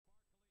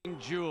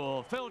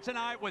Jewel filled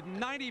tonight with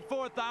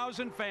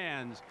 94,000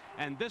 fans,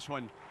 and this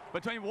one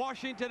between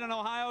Washington and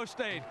Ohio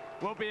State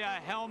will be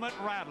a helmet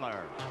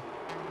rattler.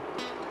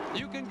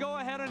 You can go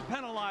ahead and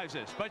penalize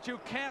us, but you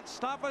can't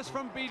stop us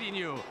from beating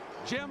you.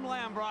 Jim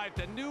Lambright,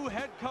 the new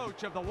head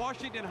coach of the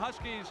Washington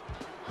Huskies,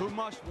 who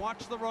must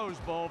watch the Rose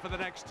Bowl for the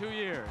next 2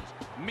 years.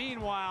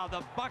 Meanwhile,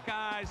 the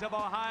Buckeyes of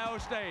Ohio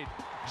State,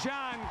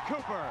 John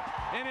Cooper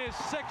in his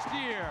 6th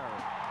year.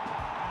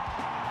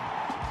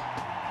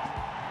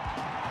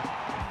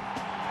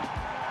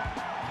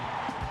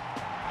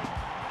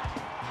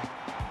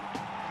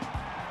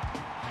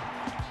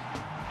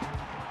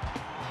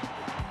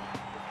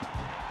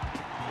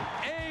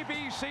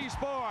 ABC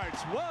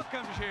Sports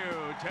welcomes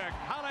you to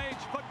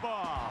college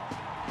football.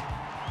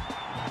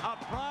 A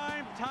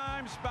prime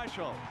time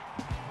special.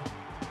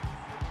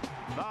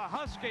 The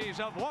Huskies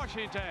of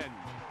Washington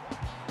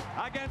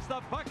against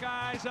the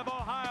Buckeyes of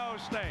Ohio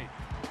State.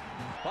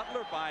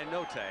 Butler by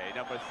Note,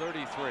 number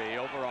 33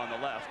 over on the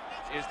left,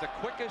 is the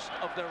quickest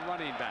of their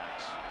running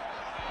backs.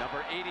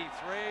 Number 83,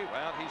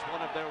 well, he's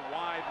one of their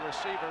wide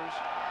receivers,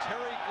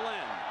 Terry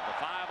Glenn, the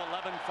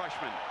 5'11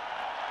 freshman.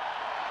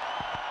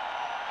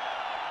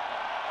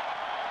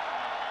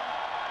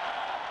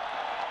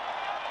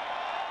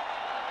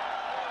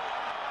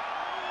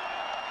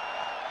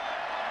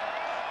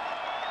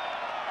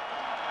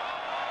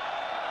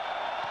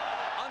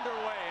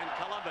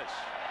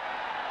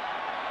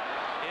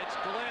 It's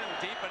Glenn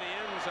deep in the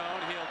end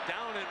zone. He'll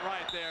down it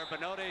right there.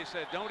 Benote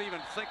said, don't even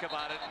think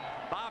about it.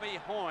 Bobby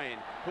Hoyne,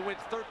 who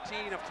went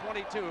 13 of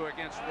 22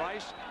 against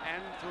Rice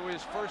and threw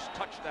his first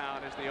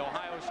touchdown as the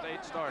Ohio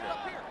State starter.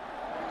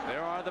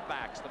 There are the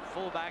backs. The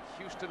fullback,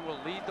 Houston, will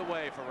lead the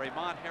way for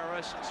Raymond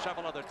Harris,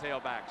 several other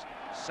tailbacks.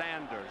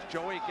 Sanders,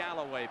 Joey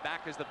Galloway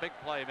back as the big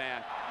play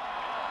man.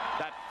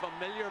 That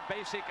familiar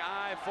basic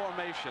I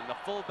formation, the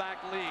fullback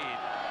lead.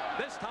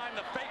 This time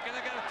the fake, and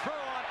they're going to throw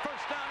on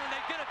first down, and they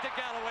get it to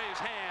Galloway's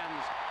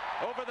hands.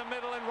 Over the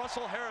middle, and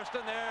Russell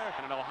Harrison there.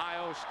 And an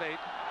Ohio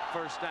State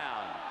first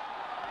down.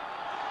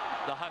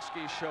 The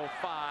Huskies show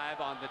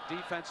 5 on the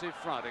defensive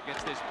front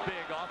against this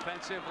big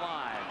offensive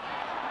line.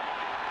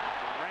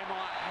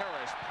 Raymond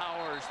Harris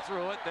powers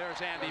through it. There's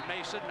Andy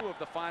Mason, two of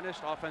the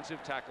finest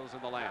offensive tackles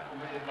in the land.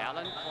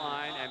 Alan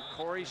Klein and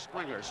Corey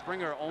Stringer.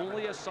 Stringer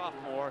only a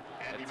sophomore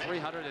at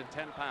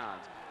 310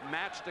 pounds.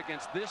 Matched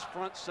against this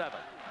front 7.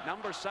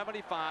 Number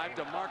 75,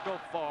 DeMarco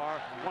Farr,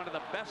 one of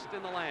the best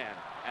in the land.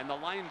 And the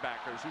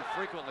linebackers who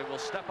frequently will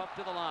step up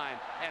to the line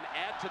and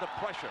add to the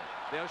pressure.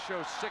 They'll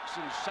show 6-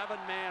 and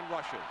 7-man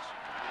rushes.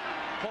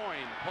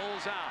 Hoyne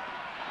pulls out.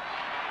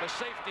 The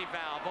safety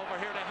valve over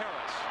here to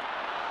Harris.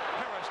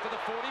 Harris to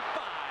the 45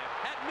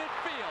 at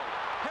midfield.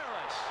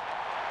 Harris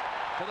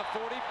to the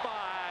 45,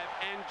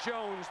 and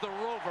Jones, the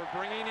rover,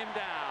 bringing him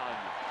down.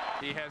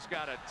 He has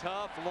got a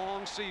tough,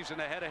 long season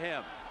ahead of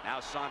him. Now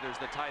Saunders,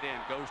 the tight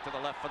end, goes to the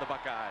left for the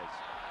Buckeyes.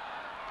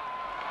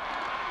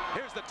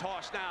 Here's the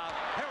toss now.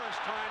 Harris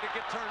trying to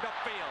get turned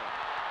upfield.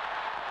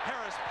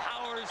 Harris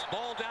powers,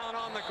 ball down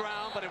on the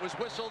ground, but it was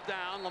whistled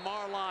down.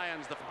 Lamar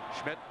Lyons, the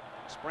Schmidt,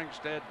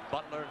 Springstead,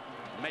 Butler,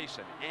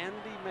 Mason.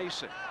 Andy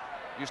Mason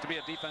used to be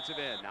a defensive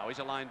end. Now he's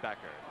a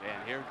linebacker.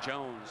 And here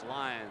Jones,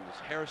 Lyons,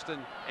 Hairston,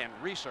 and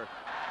Reeser.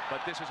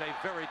 But this is a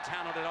very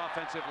talented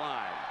offensive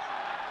line.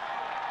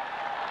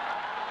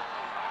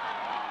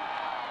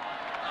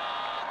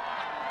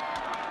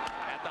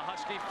 At the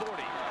Husky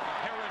 40,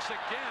 Harris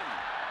again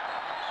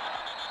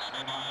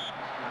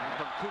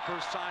from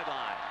Cooper's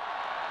sideline.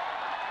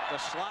 The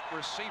slot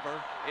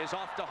receiver is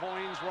off to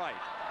Hoyne's right.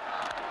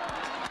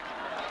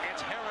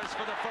 It's Harris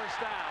for the first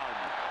down.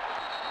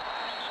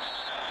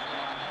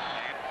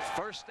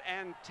 First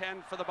and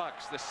 10 for the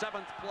Bucks. The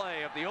 7th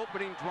play of the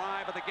opening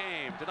drive of the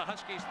game. To the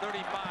Huskies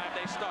 35,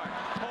 they start.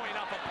 Hoyne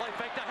off a play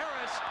fake to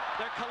Harris.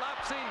 They're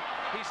collapsing.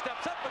 He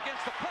steps up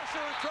against the pressure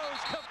and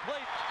throws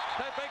complete.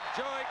 The big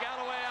Joey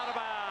Galloway out of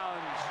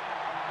bounds.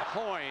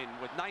 Hoyne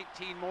with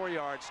 19 more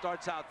yards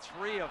starts out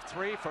 3 of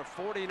 3 for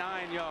 49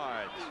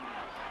 yards.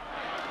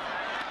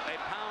 They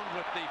pound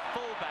with the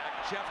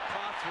fullback, Jeff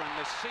Cothran,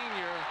 the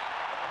senior.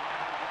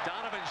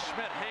 Donovan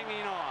Schmidt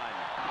hanging on.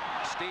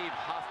 Steve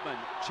Hoffman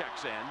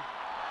checks in.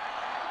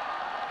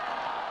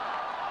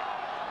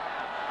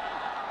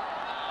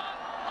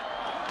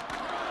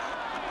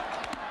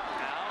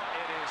 Now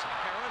it is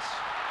Harris.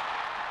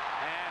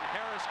 And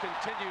Harris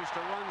continues to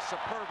run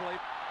superbly.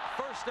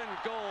 First and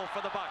goal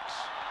for the Bucks.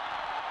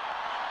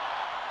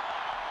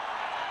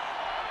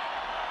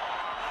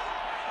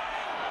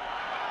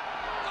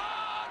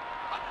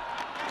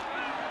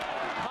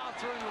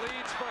 Cothran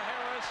leads for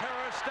Harris.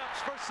 Harris steps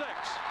for 6.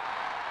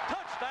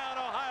 Touchdown,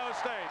 Ohio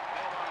State.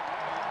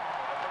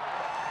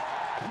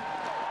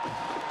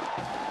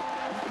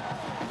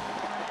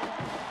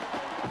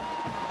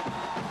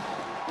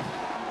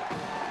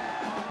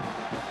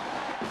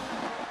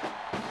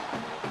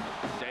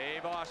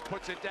 Davis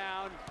puts it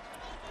down,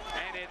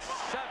 and it's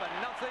 7-0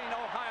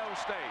 Ohio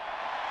State.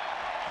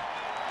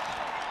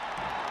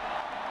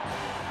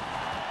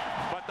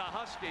 But the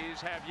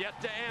Huskies have yet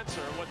to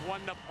answer with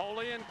one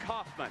Napoleon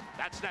Kaufman.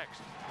 That's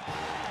next.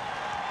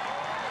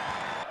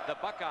 The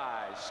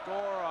Buckeyes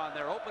score on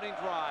their opening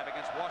drive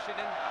against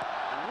Washington.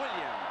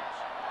 Williams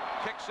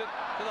kicks it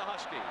to the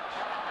Huskies.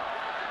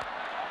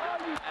 At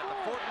the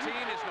 14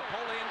 is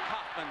Napoleon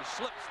Kaufman.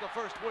 Slips the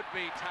first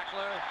would-be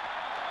tackler.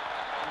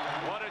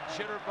 What a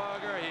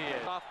jitterbugger he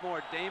is.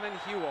 Sophomore Damon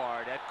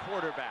Huard at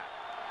quarterback.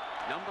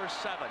 Number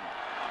 7.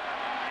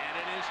 And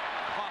it is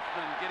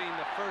Kaufman getting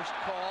the first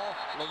call.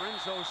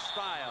 Lorenzo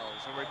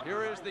Styles.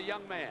 Here is the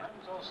young man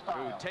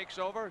who takes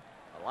over.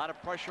 A lot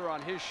of pressure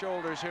on his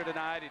shoulders here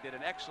tonight. He did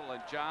an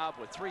excellent job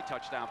with 3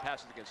 touchdown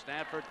passes against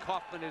Stanford.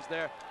 Kaufman is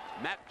there.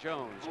 Matt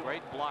Jones,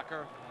 great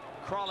blocker.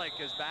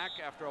 Kralik is back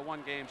after a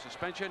 1-game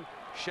suspension.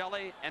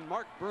 Shelley and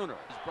Mark Bruner,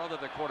 his brother,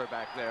 the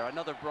quarterback there.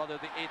 Another brother,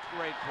 the 8th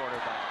grade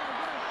quarterback.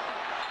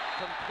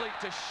 Complete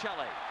to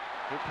Shelley,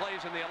 who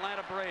plays in the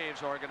Atlanta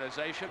Braves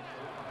organization.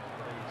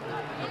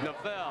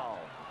 Novell,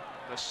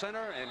 the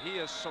center, and he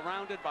is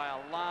surrounded by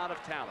a lot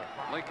of talent.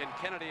 Lincoln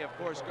Kennedy, of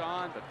course,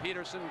 gone, but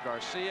Peterson,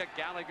 Garcia,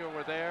 Gallagher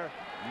were there,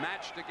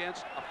 matched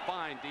against a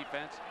fine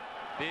defense.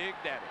 Big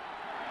Daddy.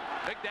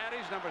 Big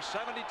Daddy's number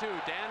 72,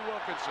 Dan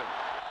Wilkinson.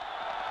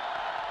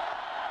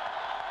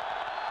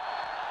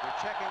 They're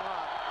checking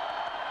off.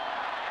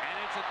 And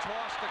it's a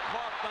toss to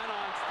Kaufman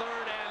on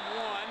 3rd and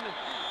 1.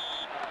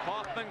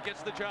 Kaufman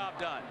gets the job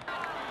done.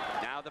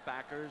 Now the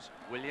backers,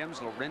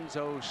 Williams,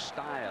 Lorenzo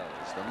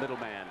Styles, the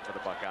middleman for the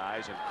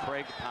Buckeyes, and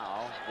Craig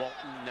Powell,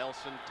 Walton,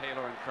 Nelson,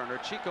 Taylor, and Kerner.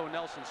 Chico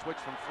Nelson switched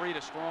from free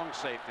to strong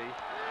safety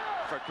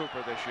for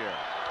Cooper this year.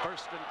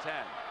 1st and 10.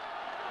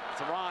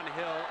 Theron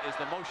Hill is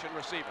the motion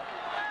receiver.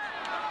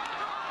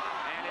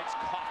 And it's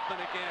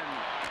Kaufman again.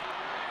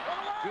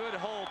 Good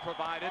hole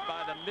provided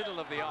by the middle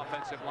of the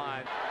offensive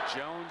line.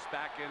 Jones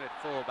back in at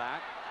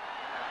fullback.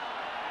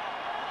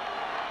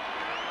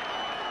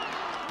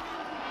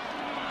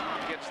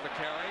 Gets the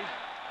carry.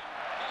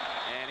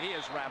 And he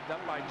is wrapped up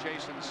by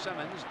Jason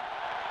Simmons.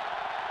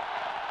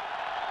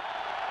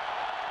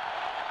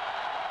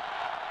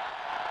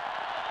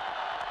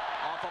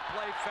 Off a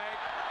play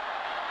fake.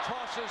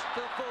 Tosses to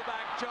the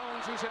fullback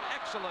Jones, who's an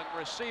excellent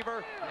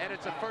receiver, and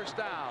it's a 1st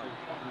down.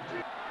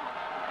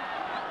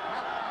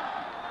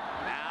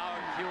 Now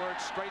Huard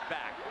straight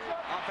back.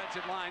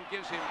 Offensive line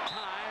gives him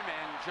time,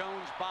 and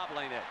Jones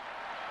bobbling it.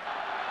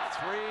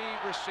 3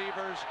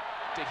 receivers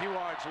to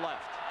Huard's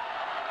left.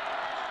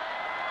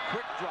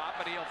 Quick drop,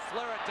 and he'll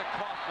flare it to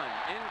Kaufman.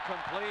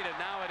 Incomplete, and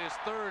now it is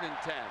 3rd and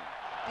 10.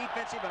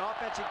 Defensive and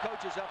offensive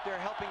coaches up there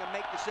helping him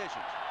make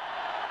decisions.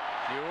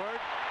 Huard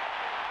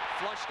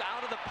flushed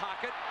out of the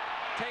pocket,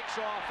 takes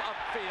off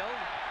upfield,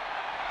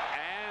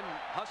 and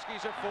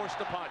Huskies are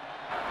forced to punt.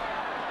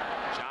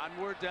 John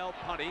Wardell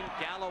punting.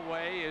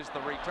 Galloway is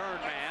the return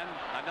man.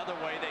 Another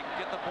way they can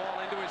get the ball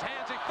into his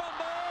hands. He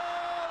fumbled!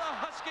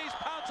 The Huskies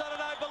pounce on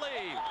it, I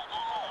believe.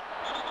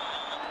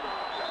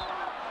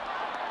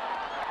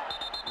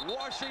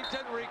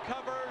 Washington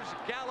recovers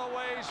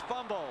Galloway's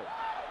fumble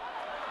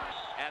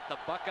at the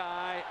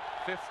Buckeye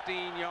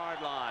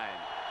 15-yard line.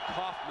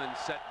 Kaufman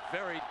set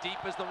very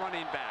deep as the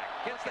running back.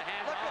 Gets the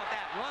hand off,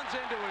 runs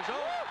into his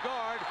own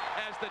guard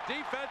as the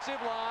defensive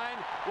line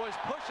was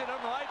pushing him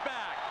right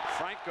back.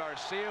 Frank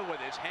Garcia with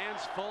his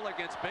hands full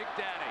against Big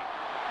Daddy.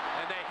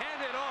 And they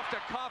hand it off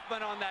to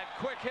Kaufman on that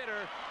quick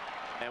hitter.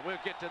 And we'll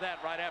get to that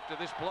right after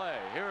this play.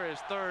 Here is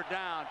 3rd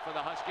down for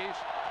the Huskies.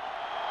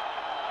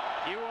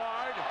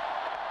 Huard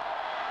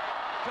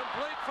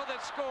complete for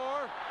the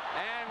score,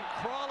 and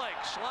Kralik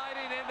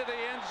sliding into the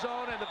end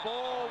zone, and the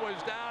ball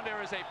was down. There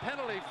is a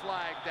penalty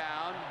flag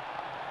down.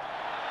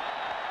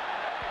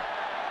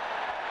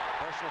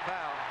 Personal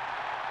foul.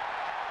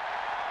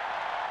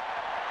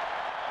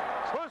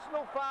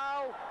 Personal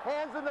foul,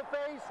 hands in the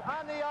face,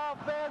 on the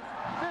offense,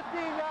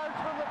 15 yards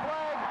from the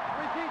flag,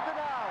 repeat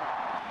the down.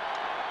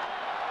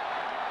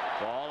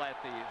 Ball at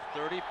the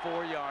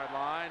 34-yard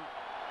line,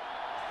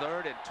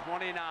 3rd and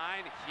 29.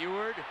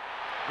 Huard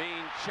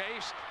being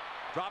chased,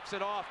 drops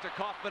it off to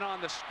Kaufman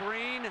on the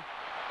screen,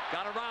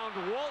 got around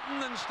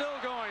Walton and still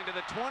going to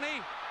the 20,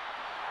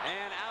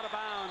 and out of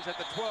bounds at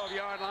the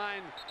 12-yard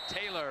line.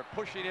 Taylor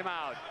pushing him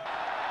out.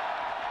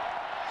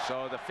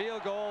 So the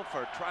field goal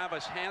for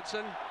Travis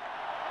Hansen.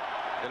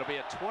 It'll be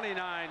a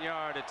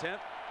 29-yard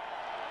attempt.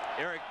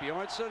 Eric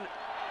Bjornsson,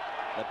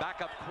 the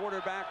backup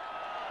quarterback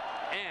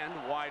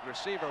and wide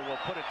receiver, will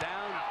put it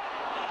down.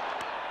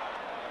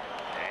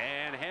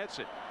 And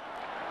Hansen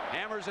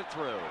hammers it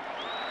through.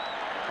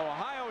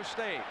 Ohio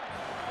State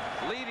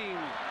leading,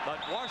 but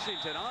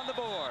Washington on the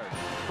board.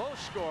 Both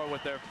score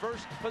with their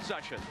first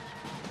possession.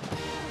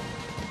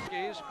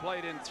 Huskies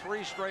played in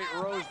 3 straight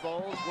Rose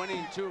Bowls,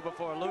 winning 2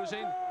 before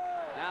losing.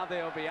 Now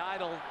they'll be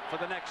idle for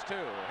the next 2.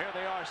 Here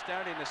they are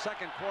starting the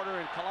 2nd quarter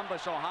in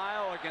Columbus,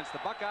 Ohio against the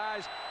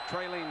Buckeyes,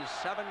 trailing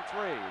 7-3.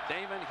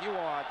 Damon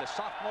Huard, the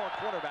sophomore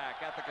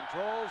quarterback, at the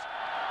controls.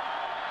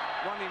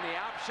 Running the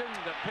option,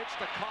 the pitch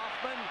to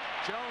Kaufman.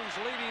 Jones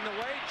leading the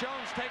way.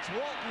 Jones takes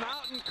Walton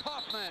out, and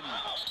Kaufman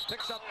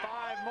picks up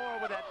 5 more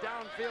with that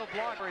downfield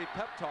block.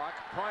 Pep talk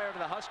prior to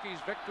the Huskies'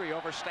 victory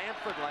over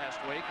Stanford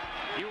last week.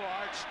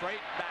 Huard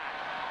straight back.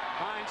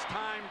 Finds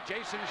time.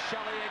 Jason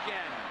Shelley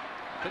again.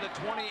 to the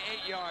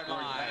 28-yard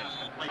line.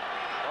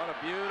 What a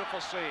beautiful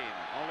scene.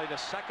 Only the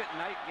second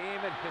night game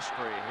in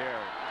history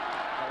here.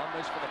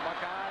 Columbus for the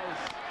Buckeyes.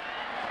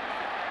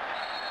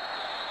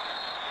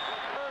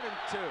 3rd and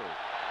 2.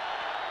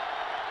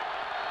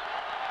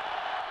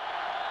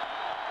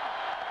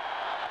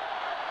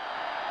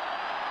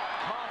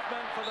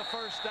 Kaufman for the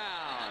first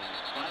down.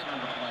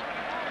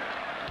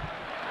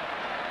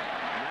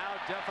 Now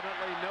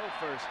definitely no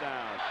first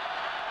down.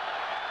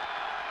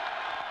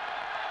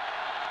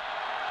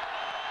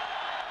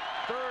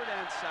 3rd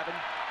and 7.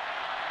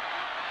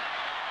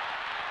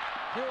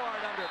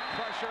 Huard under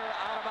pressure,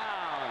 out of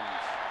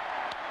bounds.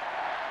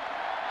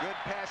 Good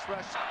pass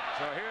rush.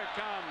 So here it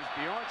comes.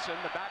 Bjornsson,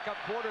 the backup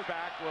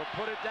quarterback, will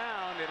put it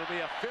down. It'll be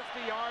a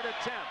 50-yard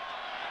attempt.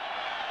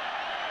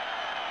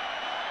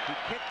 He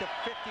kicked a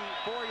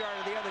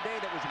 54-yarder the other day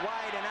that was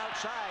wide and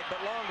outside, but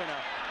long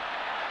enough.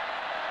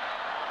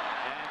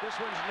 And this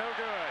one's no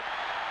good.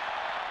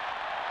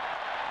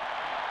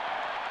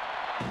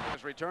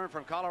 His return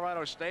from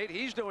Colorado State.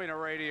 He's doing a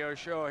radio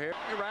show here.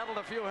 He rattled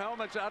a few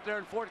helmets out there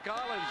in Fort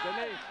Collins,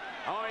 didn't he?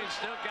 Oh, he's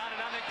still got it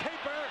on the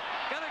caper.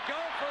 Gonna go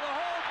for the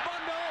whole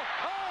bundle.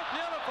 Oh,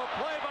 beautiful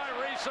play by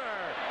Reeser.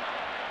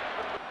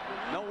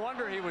 No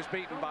wonder he was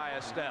beaten by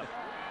a step.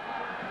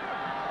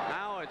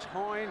 Now it's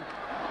Hoyne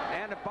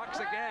and the Bucks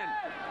again.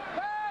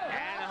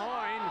 And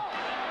Hoyne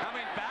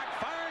coming back,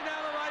 firing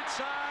down the right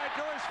side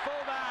to his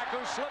fullback,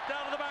 who slipped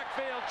out of the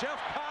backfield. Jeff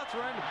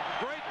Cothran.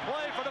 Great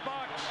play for the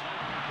Bucks.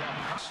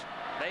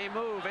 They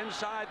move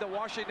inside the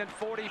Washington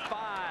 45,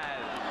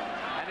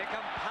 and they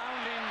come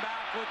pounding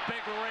back with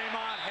big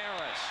Raymond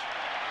Harris.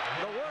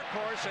 The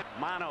workhorse at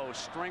Mono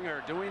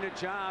Stringer doing a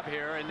job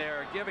here, and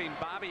they're giving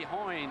Bobby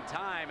Hoyne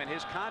time, and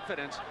his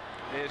confidence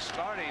is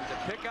starting to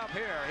pick up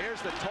here.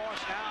 Here's the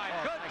toss now,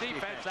 and good nice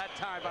defense that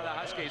time by the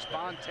Huskies.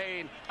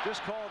 Fontaine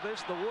just called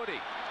this the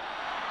Woody.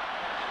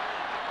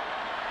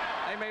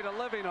 They made a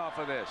living off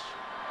of this.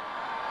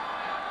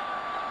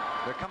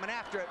 They're coming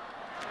after it.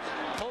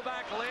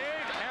 Fullback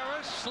lead.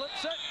 Harris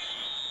slips it.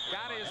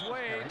 Got his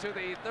way to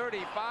the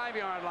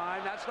 35-yard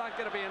line. That's not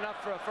going to be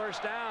enough for a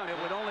first down. It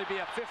would only be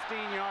a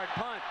 15-yard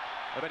punt.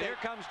 But here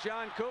comes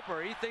John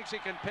Cooper. He thinks he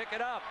can pick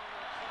it up.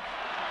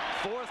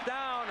 4th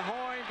down.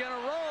 Hoyne going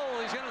to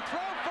roll. He's going to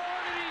throw for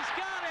it, and he's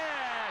got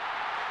it.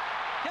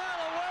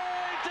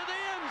 Galloway to the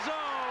end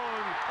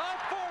zone. A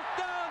 4th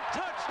down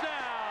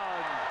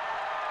touchdown.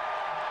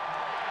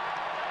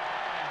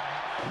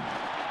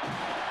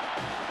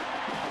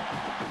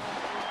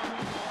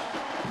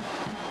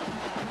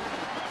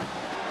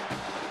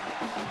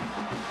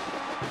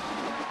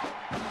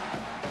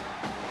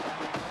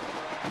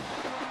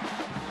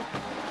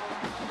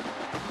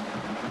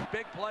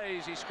 Big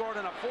plays. He scored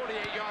on a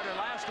 48-yarder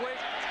last week.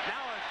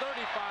 Now a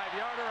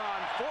 35-yarder on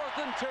 4th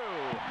and 2.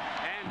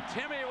 And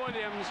Timmy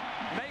Williams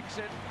makes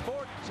it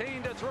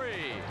 14-3.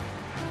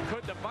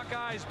 Could the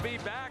Buckeyes be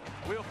back?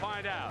 We'll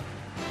find out.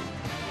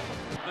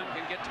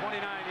 Can get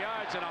 29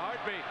 yards in a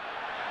heartbeat.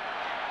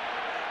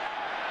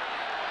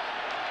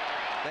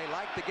 They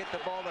like to get the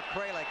ball to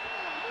Kralik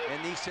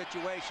in these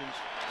situations.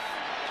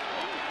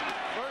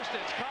 First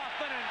it's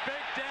Kaufman, and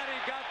Big Daddy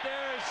got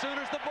there as soon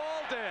as the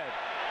ball did.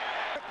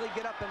 Quickly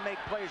get up and make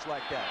plays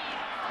like that.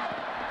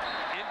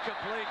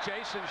 Incomplete.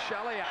 Jason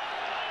Shelley.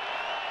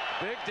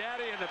 Big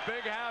Daddy in the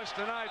big house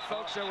tonight,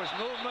 folks. There was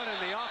movement in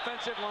the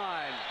offensive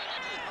line.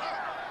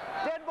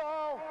 Dead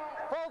ball,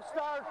 false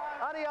start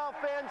on the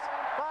offense,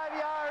 5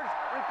 yards,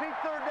 repeat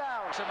 3rd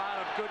down. Some out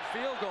of good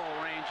field goal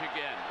range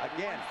again.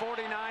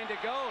 1:49 to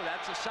go.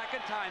 That's the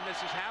second time this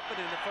has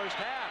happened in the first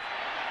half.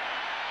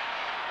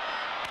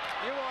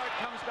 Huard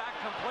comes back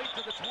complete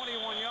to the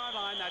 21-yard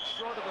line. That's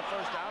short of the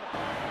first down.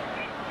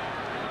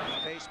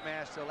 Face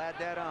mask, they'll add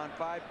that on,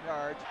 5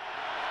 yards.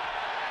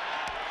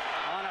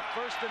 On a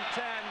 1st and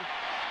 10,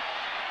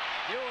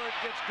 Huard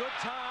gets good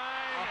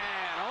time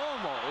and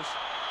almost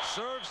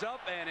serves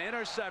up an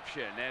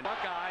interception. And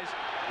Buckeyes,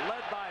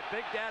 led by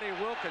Big Daddy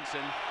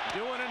Wilkinson,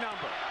 doing a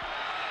number.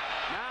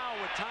 Now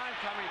with time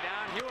coming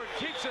down, Huard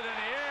keeps it in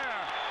the air.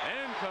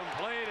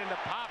 Incomplete, and the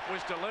pop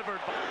was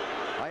delivered.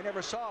 I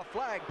never saw a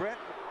flag,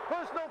 Brent.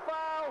 Personal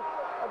foul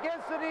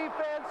against the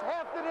defense,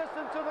 half the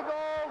distance to the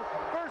goal,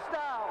 1st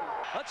down.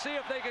 Let's see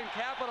if they can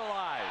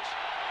capitalize.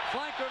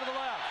 Flanker to the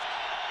left.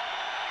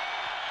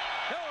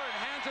 Huard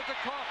hands it to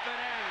Kaufman,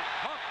 and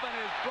Kaufman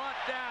is brought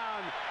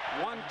down.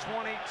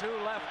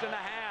 1:22 left in the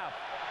half.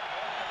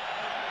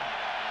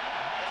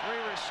 3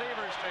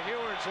 receivers to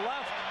Huard's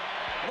left,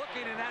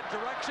 looking in that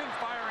direction,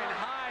 firing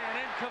high and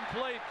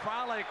incomplete.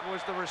 Kralik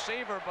was the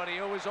receiver, but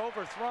he was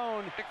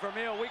overthrown.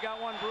 Vermeil, we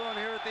got one brewing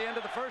here at the end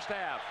of the first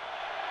half.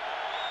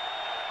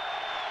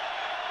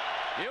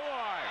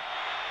 Huard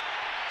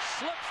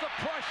slips the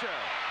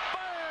pressure,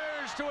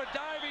 fires to a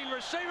diving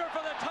receiver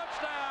for the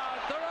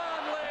touchdown.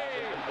 Theron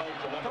Lee,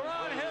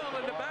 Theron Hill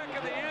in the back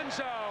of the end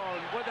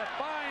zone with a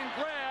fine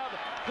grab.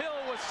 Hill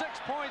with 6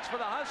 points for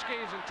the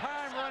Huskies, and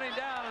time running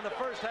down in the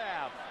first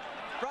half.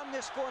 From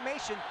this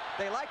formation,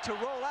 they like to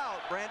roll out,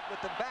 Brent, with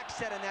the back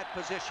set in that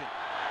position.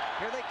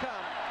 Here they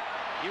come.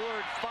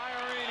 Huard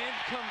firing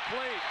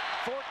incomplete.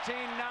 14-9.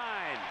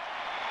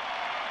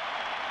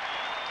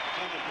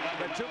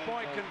 The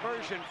two-point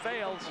conversion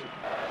fails.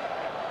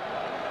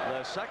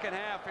 The second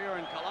half here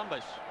in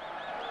Columbus.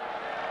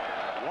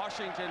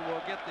 Washington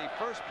will get the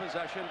first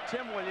possession.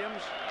 Tim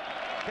Williams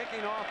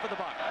kicking off for the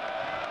Buck.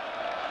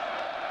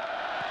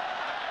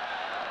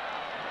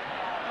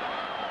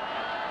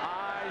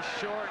 High,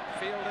 short,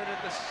 fielded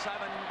at the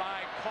 7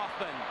 by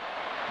Kaufman.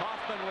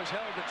 Kaufman was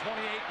held to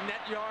 28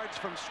 net yards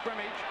from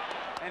scrimmage,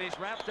 and he's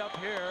wrapped up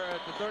here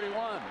at the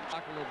 31.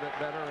 Talk a little bit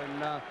better,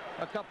 and a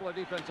couple of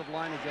defensive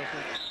line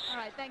adjustments. All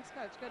right, thanks,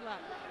 Coach. Good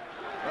luck.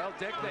 Well,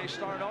 Dick, they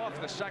start off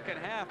the second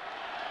half.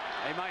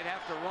 They might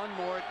have to run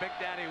more at Big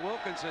Daddy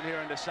Wilkinson here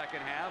in the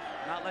second half,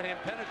 not let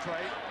him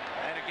penetrate.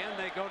 And again,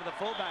 they go to the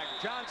fullback.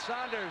 John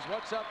Saunders,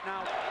 what's up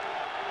now?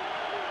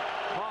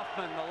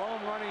 Kaufman, the lone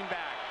running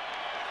back.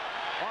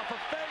 Off a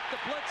fake, the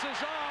blitz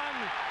is on.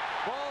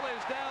 Ball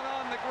is down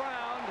on the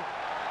ground.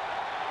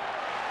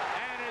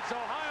 And it's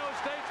Ohio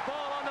State's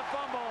ball on the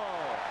fumble.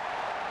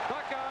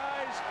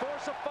 Buckeyes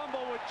force a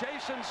fumble with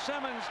Jason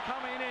Simmons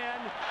coming in.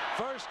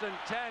 1st and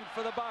 10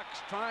 for the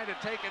Bucks, trying to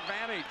take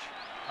advantage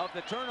of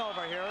the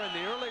turnover here in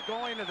the early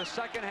going of the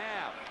second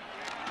half.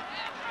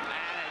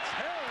 And it's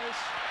Harris,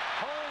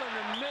 hole in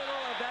the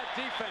middle of that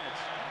defense.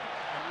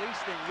 At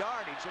least in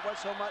yardage, it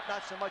was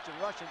not so much in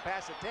rushing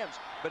pass attempts,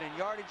 but in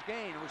yardage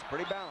gain, it was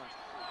pretty balanced.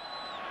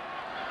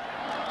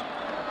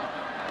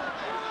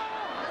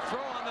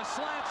 Throw on the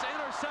slants,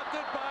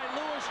 intercepted by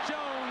Lewis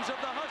Jones of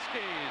the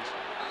Huskies.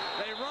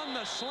 They run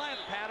the slant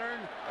pattern,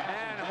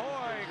 and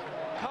Hoy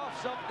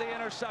coughs up the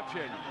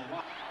interception.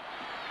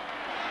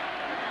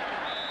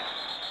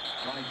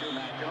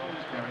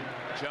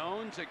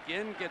 Jones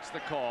again gets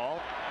the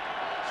call.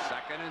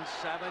 2nd and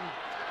 7.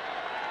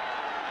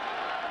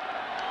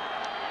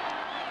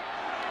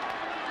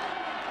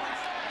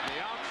 The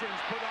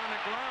option's put on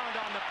the ground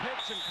on the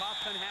pitch, and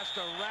Kaufman has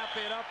to wrap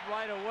it up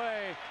right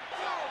away.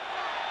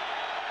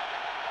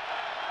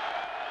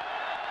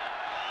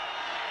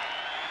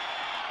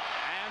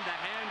 And the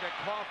hand to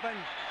Kaufman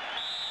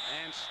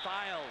and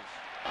Stiles.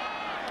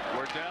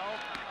 Wardell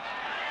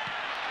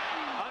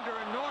under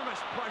enormous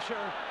pressure,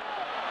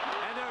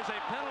 and there's a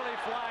penalty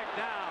flag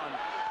down.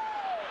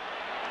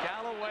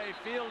 Galloway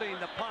fielding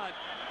the punt.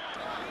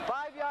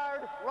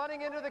 5-yard,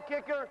 running into the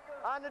kicker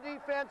on the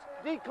defense,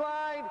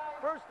 declined,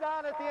 1st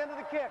down at the end of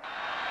the kick.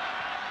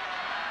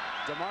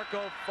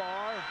 DeMarco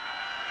Farr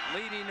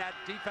leading that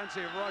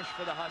defensive rush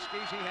for the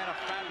Huskies. He had a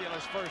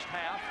fabulous first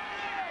half.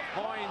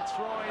 Hoyne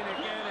throwing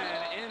again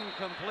and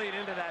incomplete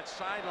into that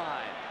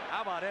sideline.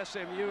 How about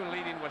SMU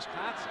leading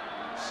Wisconsin?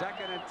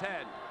 2nd and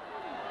 10.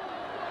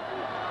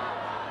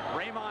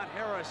 Raymond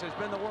Harris has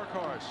been the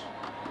workhorse.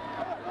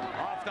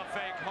 Off the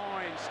fake,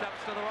 Hoyne steps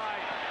to the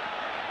right.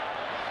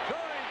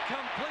 Going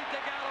complete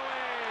to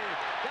Galloway.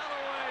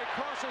 Galloway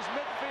crosses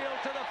midfield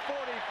to the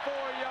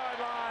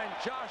 44-yard line.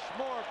 Josh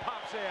Moore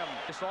pops him.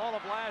 Just all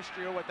of last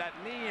year with that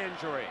knee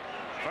injury.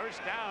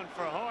 1st down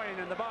for Hoyne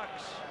and the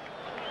Bucks.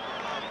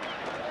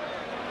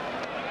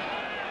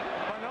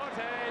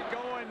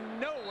 Going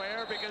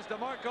nowhere because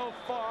DeMarco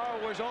Farr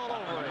was all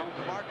over it.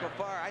 DeMarco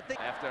Farr, I think.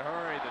 After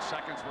hurry, the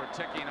seconds were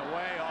ticking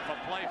away off a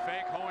play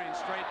fake. Hoyne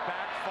straight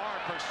back. Farr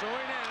pursuing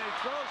it, and he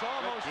throws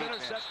almost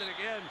intercepted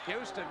again.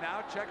 Houston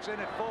now checks in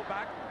at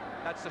fullback.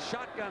 That's the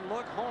shotgun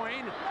look.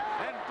 Hoyne,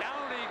 and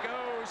down he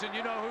goes, and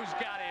you know who's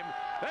got him.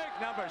 Big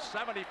number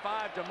 75,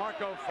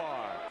 DeMarco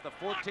Farr. The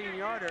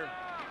 14-yarder.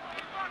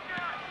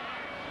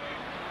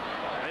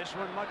 This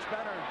one much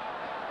better.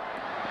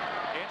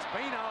 It's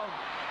Bino.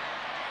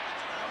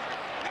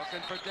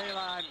 Looking for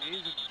daylight.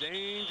 He's a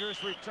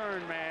dangerous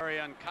return man. Very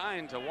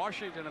unkind to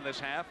Washington in this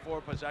half.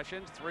 4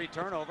 possessions, 3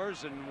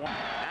 turnovers, and 1.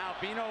 Now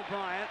Bino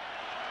Bryant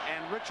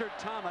and Richard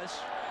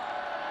Thomas.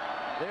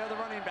 They're the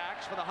running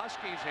backs for the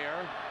Huskies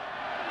here.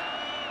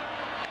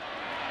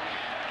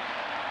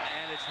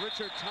 And it's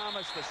Richard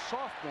Thomas, the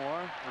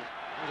sophomore.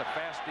 It was a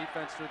fast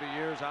defense through the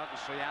years out in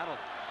Seattle.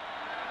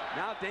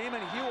 Now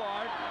Damon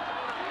Huard.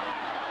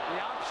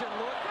 The option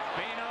look.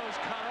 Bino's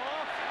cut off.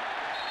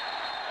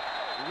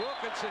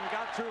 Wilkinson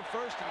got through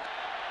first. There's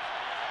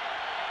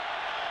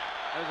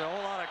a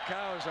whole lot of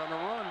cows on the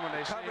run when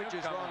they see him Coverage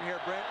is coming. wrong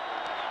here, Brent.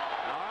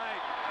 All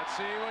right, let's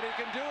see what he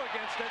can do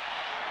against it.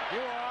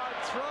 You are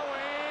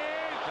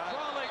throwing.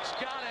 Kralick's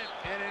got it,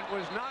 and it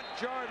was not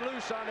jarred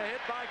loose on the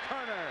hit by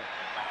Kerner.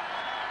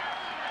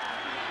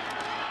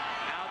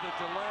 Now the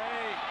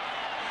delay.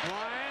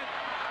 Bryant,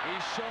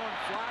 he's showing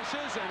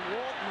flashes, and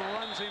Walton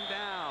runs him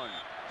down.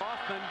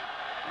 Hoffman.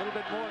 A little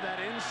bit more of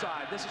that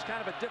inside. This is kind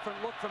of a different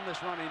look from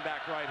this running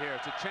back right here.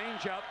 It's a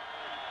change up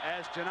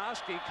as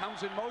Janoski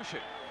comes in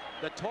motion.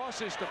 The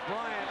toss is to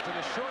Bryant to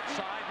the short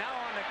side. Now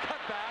on the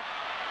cutback.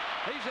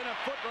 He's in a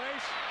foot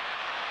race.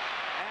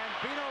 And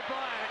Bino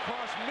Bryant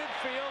across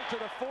midfield to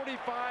the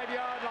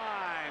 45-yard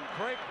line.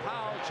 Craig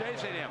Powell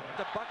chasing him.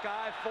 The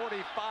Buckeye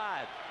 45.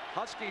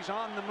 Huskies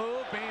on the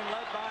move, being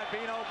led by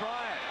Bino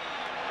Bryant.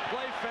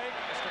 Play fake.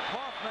 Mr.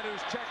 Kaufman,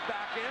 who's checked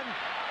back in.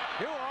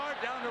 Huard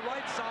down the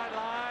right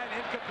sideline,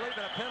 incomplete,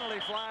 but a penalty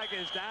flag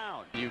is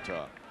down.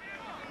 Utah.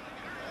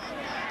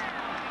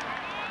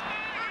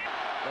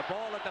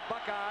 Ball at the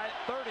Buckeye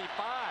 35.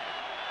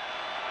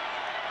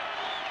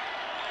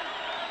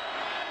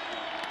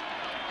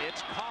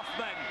 It's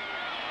Kaufman.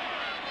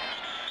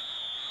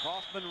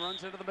 Kaufman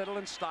runs into the middle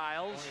and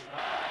Styles.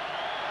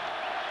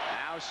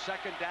 Now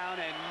second down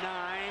and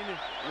 9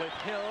 with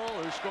Hill,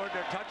 who scored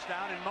their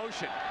touchdown, in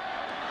motion.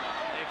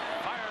 They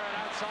fire it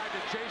outside to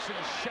Jason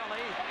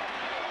Shelley.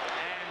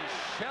 And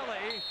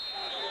Shelley,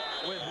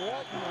 with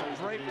Walton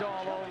draped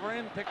all over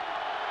him,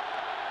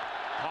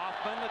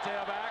 Kaufman, the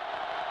tailback.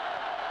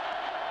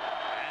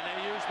 And they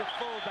use the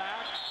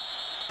fullback.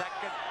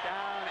 Second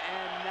down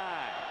and 9.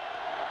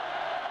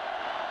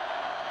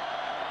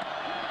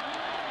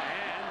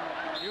 And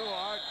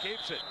Ewart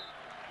keeps it.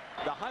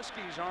 The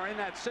Huskies are in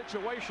that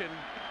situation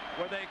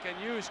where they can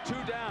use 2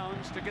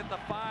 downs to get the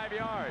 5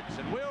 yards.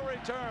 And we'll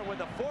return with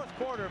the 4th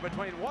quarter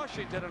between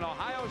Washington and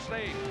Ohio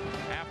State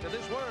after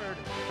this word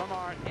from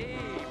our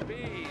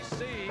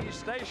ABC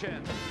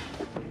station.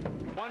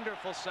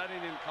 Wonderful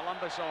setting in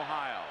Columbus,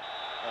 Ohio.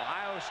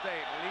 Ohio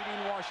State leading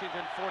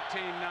Washington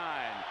 14-9.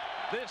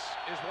 This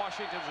is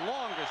Washington's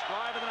longest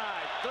drive of the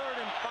night. 3rd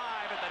and 5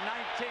 at the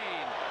 19.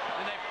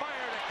 And they fire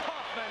to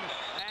Kaufman,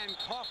 and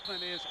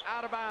Kaufman is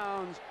out of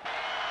bounds.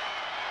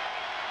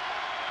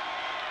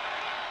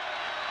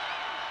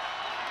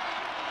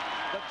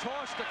 The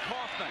toss to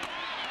Kaufman.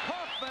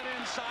 Kaufman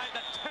inside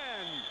the 10.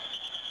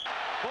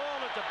 Ball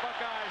at the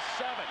Buckeyes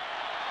 7.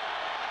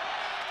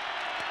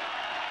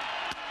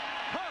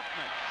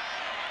 Kaufman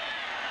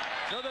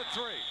to the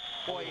 3.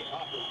 Boy,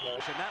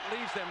 and that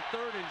leaves them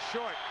 3rd and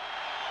short.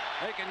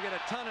 They can get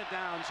a ton of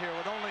downs here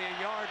with only a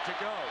yard to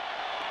go.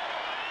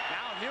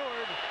 Now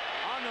Huard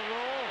on the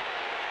roll,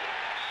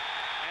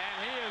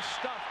 and he is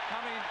stuffed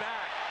coming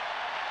back.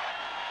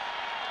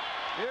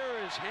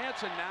 Here is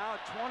Hansen now,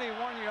 a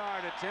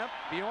 21-yard attempt.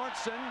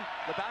 Bjornsson,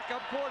 the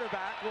backup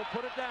quarterback, will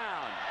put it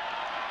down.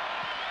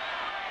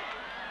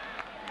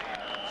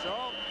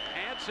 So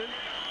Hansen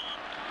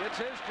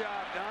gets his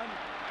job done.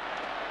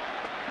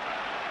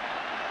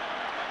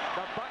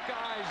 The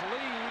Buckeyes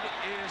lead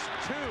is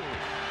 2.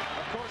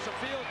 Of course, a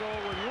field goal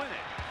would win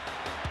it.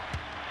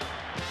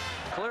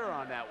 Clear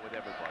on that with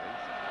everybody.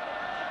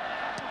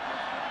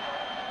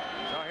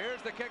 So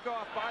here's the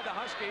kickoff by the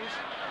Huskies,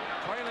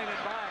 trailing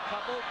it by a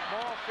couple.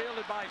 Ball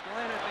fielded by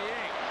Glenn at the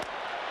 8.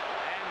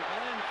 And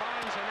Glenn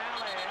finds an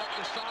alley up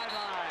the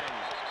sideline.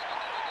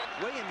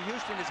 William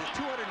Houston is a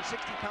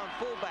 260-pound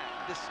fullback,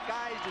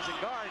 disguised as a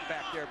guard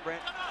back there,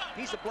 Brent.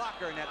 He's a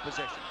blocker in that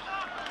position.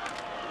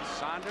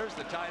 Saunders,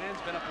 the tight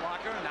end's been a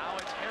blocker. Now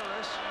it's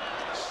Harris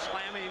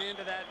slamming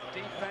into that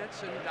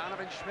defense, and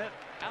Donovan Schmidt.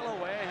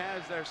 Alloway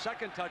has their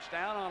 2nd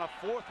touchdown on a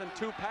 4th and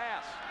 2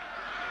 pass.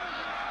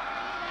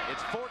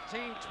 It's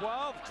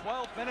 14-12,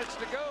 12 minutes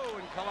to go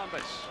in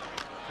Columbus.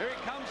 Here he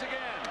comes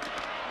again.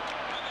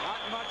 Not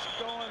much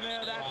going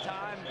there that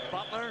time.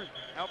 Butler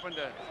helping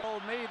to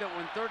told me that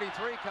when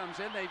 33 comes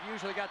in, they've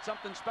usually got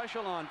something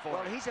special on for him.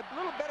 Well, he's a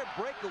little better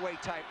breakaway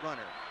type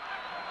runner.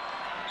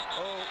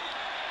 Oh,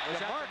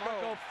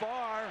 DeMarco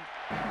far.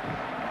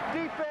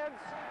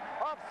 Defense,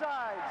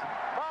 offsides,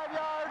 5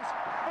 yards,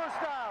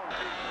 first down.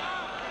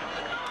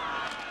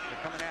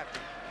 They're coming after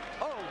him.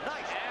 Oh,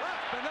 nice.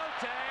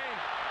 Benote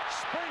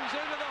springs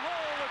into the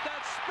hole with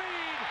that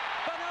speed.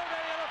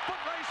 Benote in a foot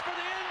race for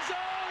the end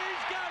zone.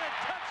 He's got it.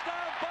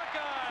 Touchdown,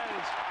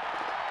 Buckeyes.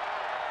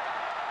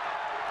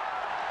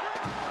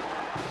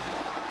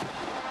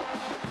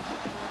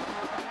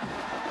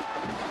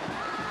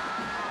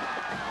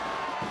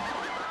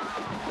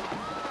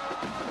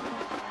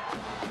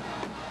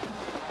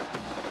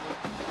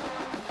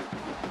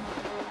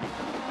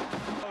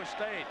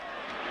 State.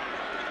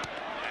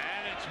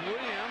 And it's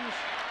Williams.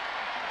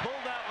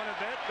 Pulled that one a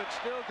bit, but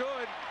still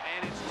good.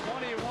 And it's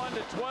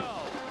 21-12.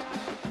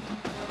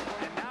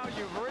 And now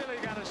you've really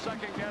got to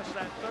second guess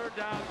that 3rd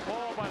down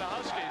call by the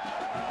Huskies.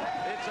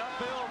 It's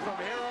uphill from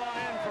here on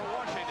in for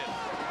Washington.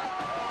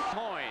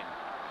 Moyne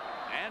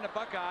and the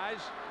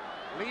Buckeyes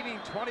leading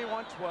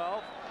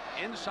 21-12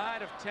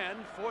 inside of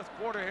 10, 4th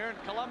quarter here in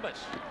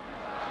Columbus.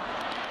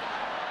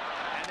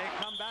 They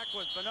come back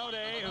with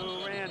Benote,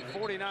 who ran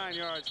 49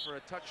 yards for a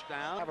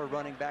touchdown. Have a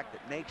running back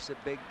that makes a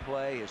big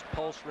play, his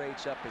pulse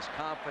rate's up, his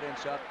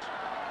confidence up.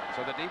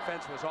 So the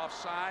defense was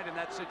offside in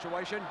that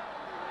situation.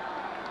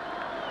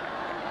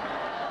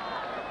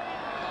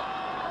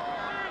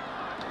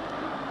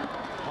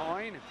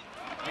 Coyne,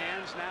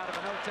 hands now to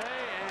Benote,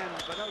 and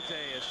Benote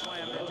is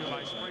slammed into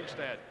by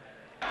Springstead.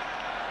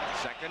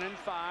 2nd and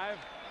 5.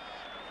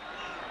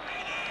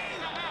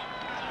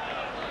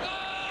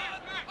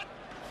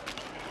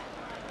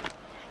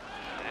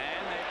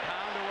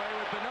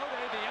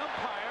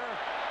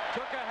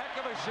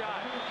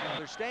 Shot.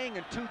 They're staying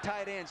in 2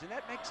 tight ends, and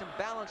that makes them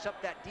balance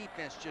up that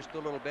defense just a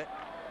little bit.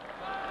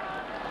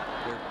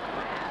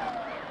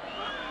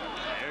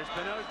 There's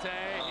Benote.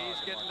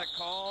 He's getting the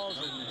calls,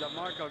 and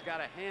DeMarco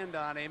got a hand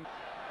on him.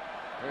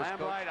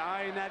 Lambright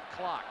eyeing that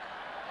clock.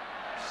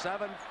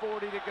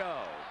 7:40 to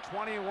go.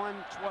 21-12.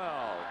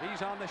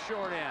 He's on the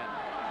short end.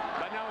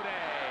 Benote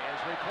has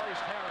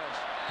replaced Harris.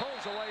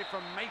 Pulls away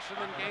from Mason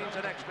and gains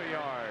an extra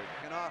yard.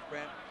 Off,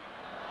 Brent.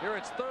 Here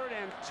it's 3rd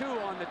and 2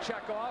 on the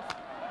checkoff.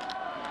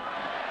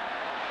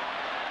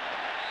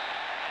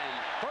 And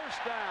first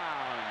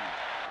down.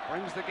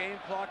 Brings the game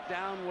clock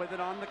down with it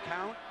on the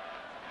count.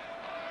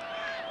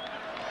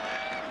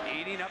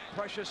 Eating up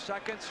precious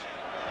seconds.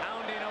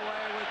 Pounding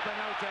away with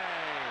Benote.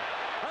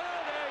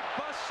 Benote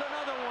busts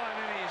another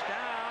one, and he's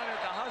down at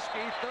the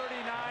Husky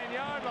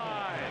 39-yard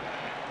line.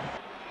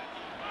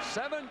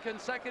 7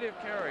 consecutive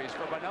carries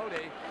for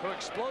Benote, who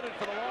exploded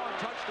for the long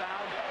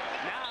touchdown.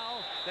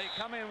 Now they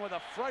come in with a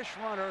fresh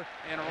runner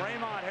in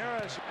Raymond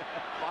Harris.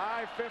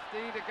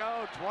 5:50 to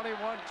go,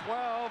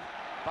 21-12.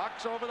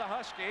 Bucks over the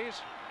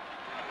Huskies.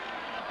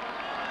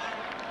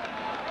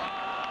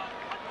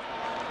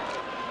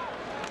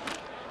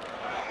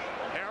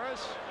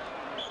 Harris.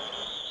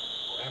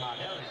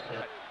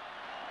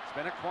 It's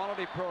been a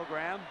quality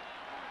program,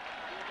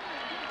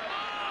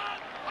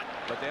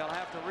 but they'll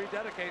have to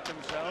rededicate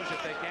themselves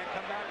if they can't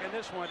come back in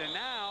this one. And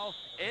now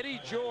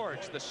Eddie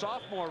George, the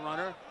sophomore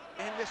runner.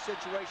 In this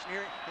situation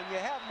here, and you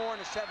have more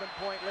than a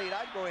 7-point lead,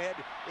 I'd go ahead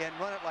and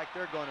run it like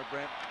they're going to,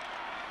 Brent.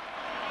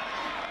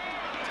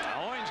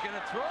 Owen's going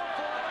to throw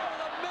for it over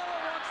the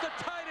middle. Wants the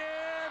tight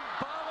end.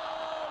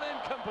 Bobbled,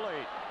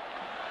 incomplete.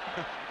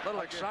 A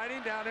little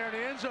exciting down there in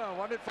the end zone.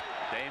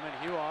 Damon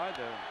Huard,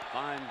 the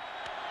fine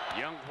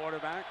young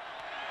quarterback.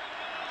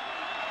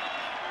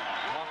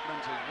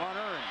 Hoffman's his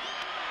runner, and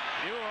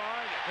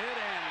Huard hit,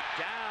 and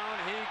down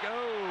he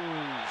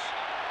goes.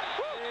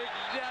 Big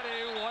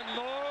Daddy one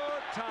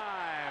more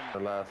time. The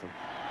last one.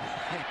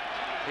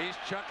 He's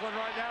chuckling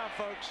right now,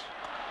 folks.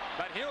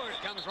 But Huard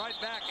comes right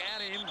back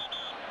at him.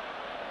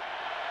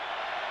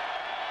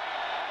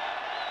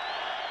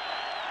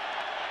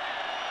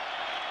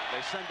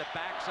 They send the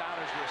backs out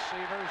as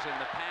receivers, and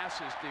the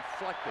pass is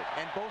deflected.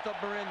 And both of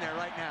them are in there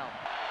right now.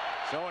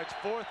 So it's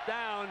 4th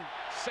down,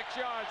 6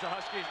 yards the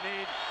Huskies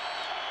need.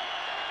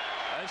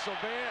 This will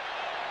be it.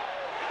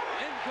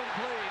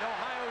 Incomplete.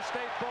 Ohio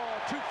State ball,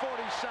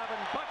 2:47.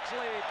 Bucks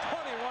lead,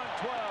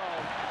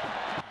 21-12.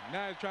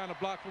 Now he's trying to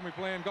block for me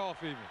playing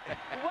golf even.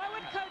 What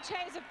would Coach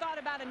Hayes have thought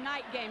about a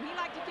night game? He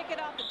liked to kick it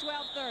off at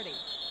 12:30.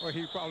 Well,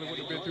 he probably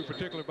wouldn't have been too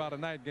particular about a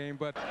night game,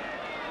 but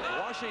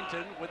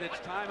Washington, with its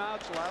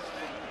timeouts left,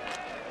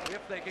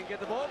 if they can get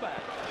the ball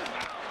back.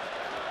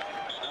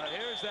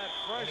 Here's that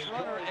fresh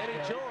runner,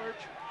 Eddie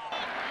George.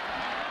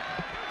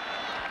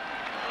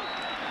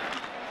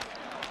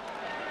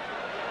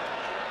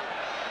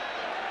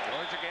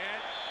 George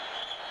again.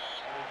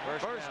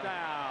 First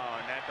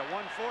down at the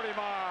 140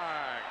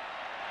 mark.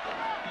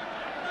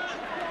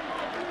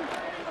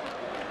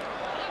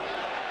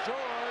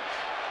 George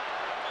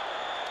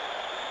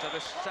to the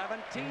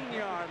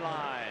 17-yard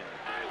line.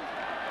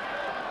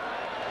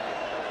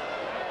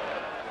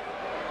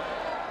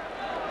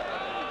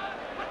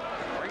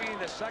 Bringing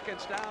the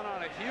seconds down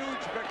on a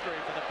huge victory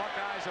for the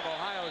Buckeyes of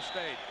Ohio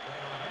State.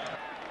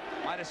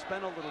 Might have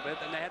spent a little bit,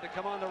 then they had to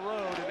come on the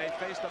road, and they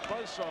faced a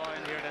buzzsaw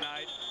in here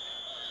tonight.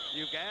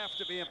 You have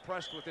to be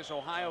impressed with this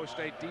Ohio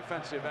State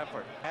defensive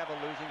effort. Have a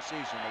losing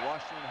season, the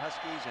Washington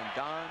Huskies and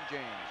Don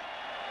James.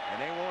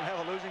 And they won't have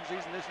a losing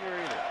season this year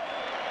either.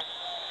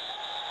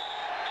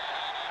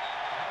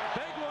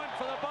 Big one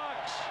for the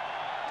Bucks.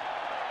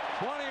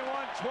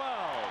 21-12.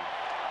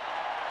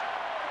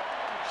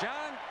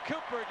 John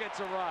Cooper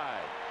gets a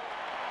ride.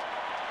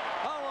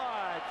 All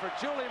right, for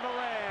Julie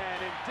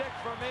Moran and Dick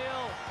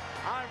Vermeil,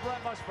 I'm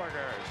Brent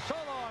Musburger. So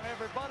long,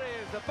 everybody,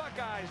 as the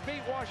Buckeyes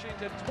beat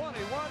Washington 21-12.